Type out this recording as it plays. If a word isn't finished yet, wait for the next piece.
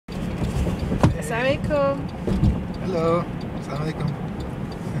Assalamualaikum. Hello. Assalamualaikum.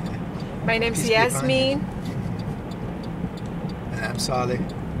 My name's Peace be upon Yasmin. And I'm Saleh.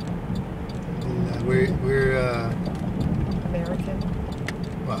 We're American.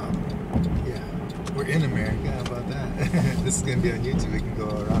 well, yeah, we're in America. How about that? This is gonna be on YouTube. We can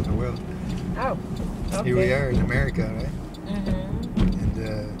go around the world. Oh, okay. Here we are in America, right? Mm-hmm. And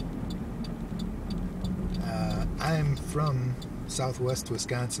I'm from Southwest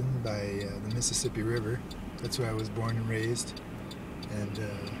Wisconsin by the Mississippi River. That's where I was born and raised. And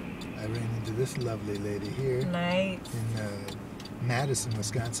I ran into this lovely lady here Nice. in Madison,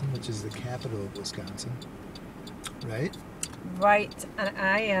 Wisconsin, which is the capital of Wisconsin, right? Right, and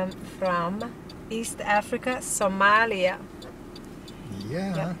I am from East Africa, Somalia.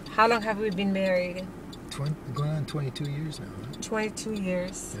 Yeah. How long have we been married? Going on 22 years now, huh? 22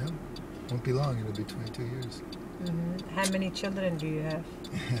 years. Yeah. Won't be long, it'll be 22 years. Mm-hmm. How many children do you have?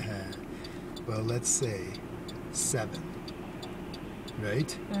 Well, let's say 7,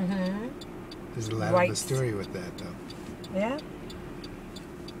 right? Mm-hmm. There's a lot of a story with that, though. Yeah?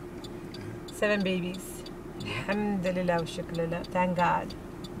 7 babies. Alhamdulillah wa shukrulillah. Thank God.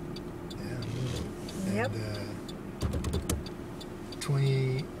 Yeah. Yep. And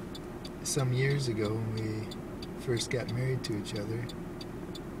 20 some years ago, when we first got married to each other,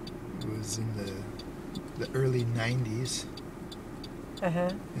 it was in the early 90s.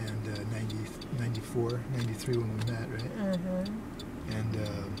 Uh-huh. And 94, 93 when we met, right? Mm-hmm. And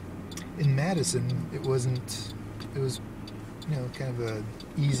in Madison, it was, kind of a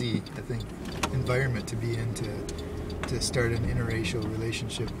easy, I think, environment to be in to start an interracial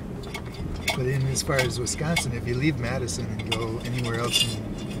relationship. But in as far as Wisconsin, if you leave Madison and go anywhere else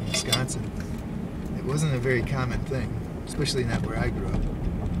in Wisconsin, it wasn't a very common thing, especially not where I grew up.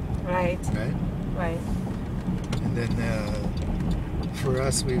 Right. Right? Right. And then for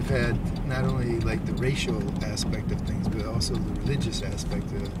us, we've had not only like the racial aspect of things, but also the religious aspect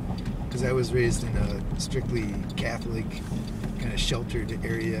of it. Because I was raised in a strictly Catholic, kind of sheltered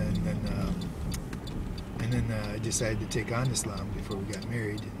area, and then I decided to take on Islam before we got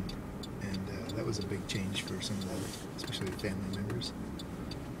married, and that was a big change for some of the, especially the family members.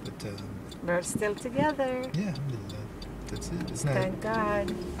 But We're still together. yeah, alhamdulillah. That's it. It's not. Thank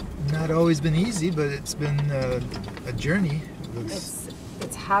God. Not always been easy, but it's been a journey.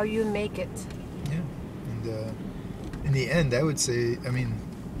 It's how you make it. Yeah, and in the end, I would say,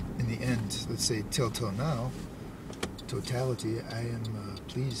 in the end, let's say till now, totality, I am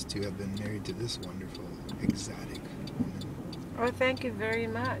pleased to have been married to this wonderful, exotic woman. Oh, thank you very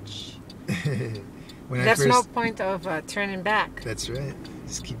much. When There's no point of turning back. That's right.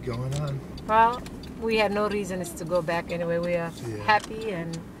 Just keep going on. Well, we had no reasons to go back anyway. We are happy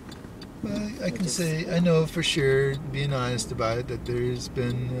and... Well, I can say, I know for sure, being honest about it, that there's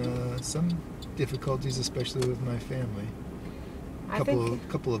been some difficulties, especially with my family.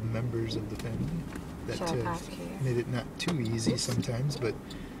 Couple of members of the family that made it not too easy sometimes. But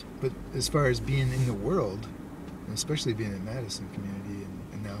as far as being in the world, and especially being in Madison community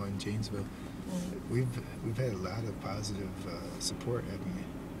and now in Janesville, we've had a lot of positive support, haven't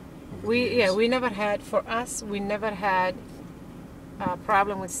we? We never had, for us, we never had a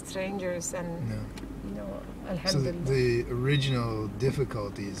problem with strangers, and alhamdulillah. So the original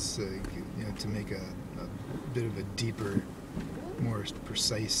difficulties, to make a bit of a deeper, more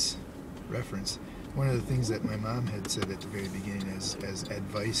precise reference, one of the things that my mom had said at the very beginning as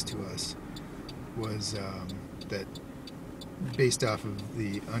advice to us was that based off of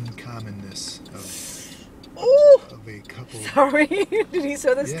the uncommonness of a couple. Sorry, did you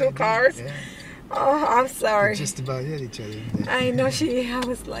saw those 2 cars? Yeah. Oh, I'm sorry. They're just about at each other. I know I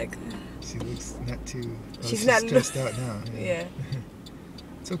was like... She looks not too... she's not stressed out now. Yeah.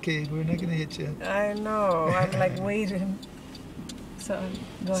 It's okay, we're not going to hit you. I know, I'm like waiting. So,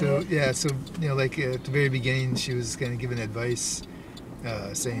 go ahead. Yeah, so, like at the very beginning, she was kind of giving advice,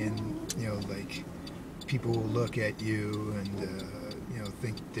 saying, like, people will look at you and,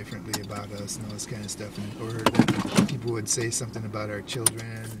 think differently about us and all this kind of stuff. Or that people would say something about our children.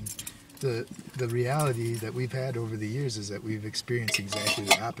 And the reality that we've had over the years is that we've experienced exactly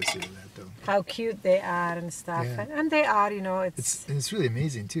the opposite of that, though. How cute they are and stuff. Yeah. And they are, it's really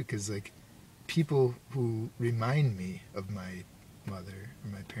amazing, too, because, like, people who remind me of my mother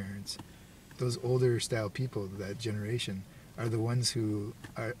or my parents, those older style people, that generation, are the ones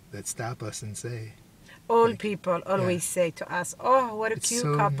that stop us and say. Old people always say to us, "Oh, what a cute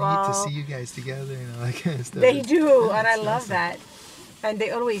couple! It's so neat to see you guys together," that kind of stuff. They do, and I love that. And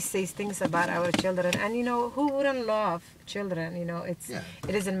they always say things about our children. And who wouldn't love children?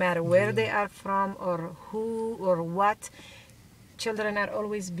 It doesn't matter where they are from or who or what. children are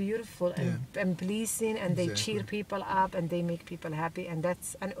always beautiful and pleasing, and they cheer people up and they make people happy, and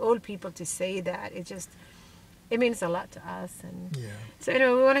all people to say that, it means a lot to us. And so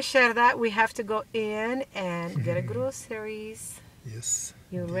anyway, we want to share that. We have to go in and get a groceries. Yes.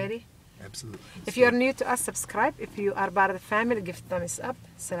 You ready? Absolutely. If you are new to us, subscribe. If you are part of the family, give thumbs up.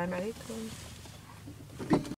 Assalamu alaikum.